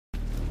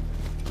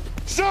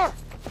Sir!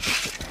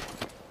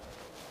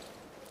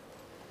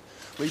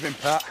 Leave him,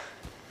 Pat.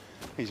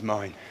 He's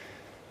mine.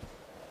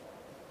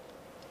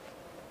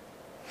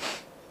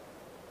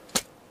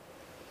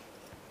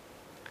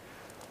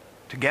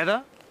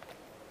 Together?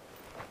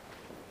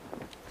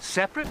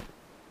 Separate?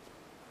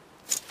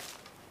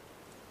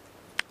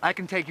 I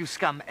can take you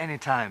scum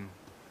anytime.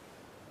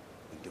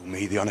 Do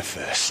me the honor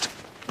first.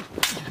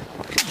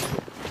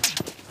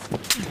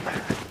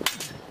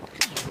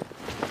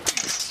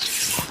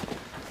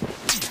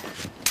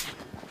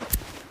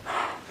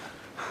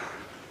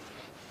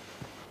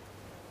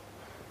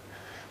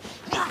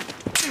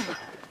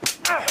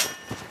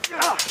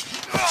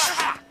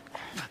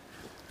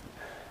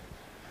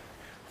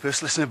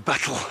 First lesson of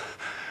battle.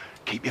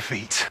 Keep your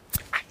feet.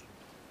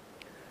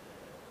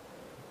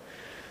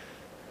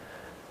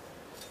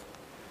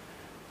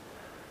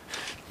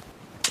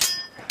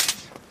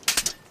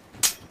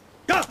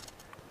 Go!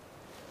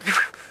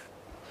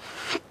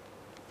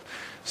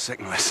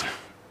 Second lesson.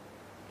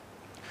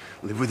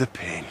 Live with the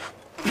pain.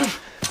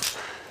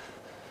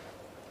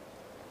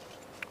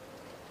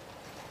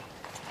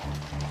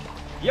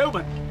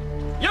 Yeoman!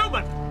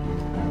 Yeoman!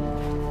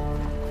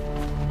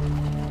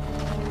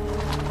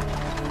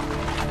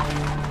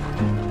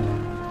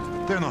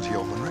 They're not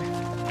yeomanry.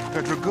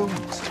 They're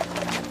dragoons.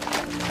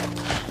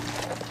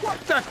 What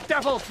the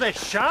devil's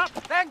this, Sharpe?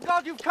 Thank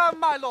God you've come,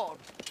 my lord.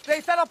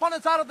 They fell upon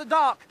us out of the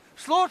dark,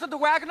 slaughtered the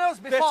wagoners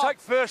They before... attacked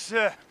first,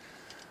 sir.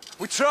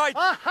 We tried.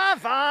 I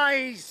have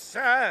eyes,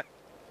 sir.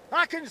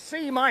 I can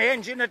see my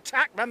engine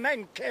attack the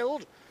men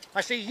killed.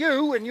 I see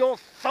you and your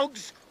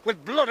thugs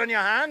with blood on your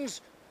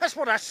hands. That's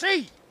what I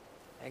see.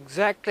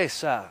 Exactly,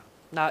 sir.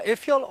 Now,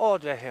 if you'll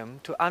order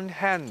him to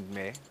unhand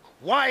me...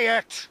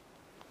 Wyatt!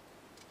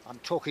 I'm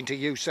talking to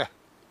you, sir.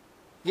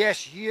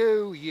 Yes,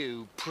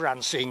 you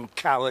prancing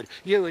coward.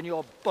 You and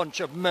your bunch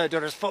of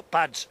murderous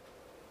footpads.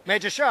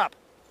 Major Sharpe,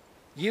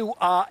 you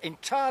are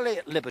entirely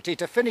at liberty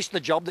to finish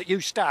the job that you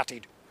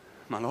started.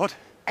 My lord?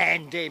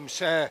 End him,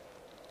 sir.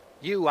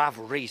 You have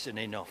reason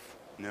enough.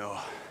 No.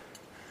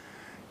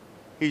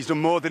 He's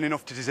done more than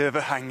enough to deserve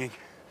a hanging.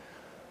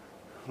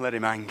 Let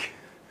him hang.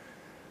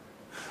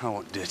 I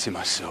won't dirty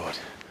my sword.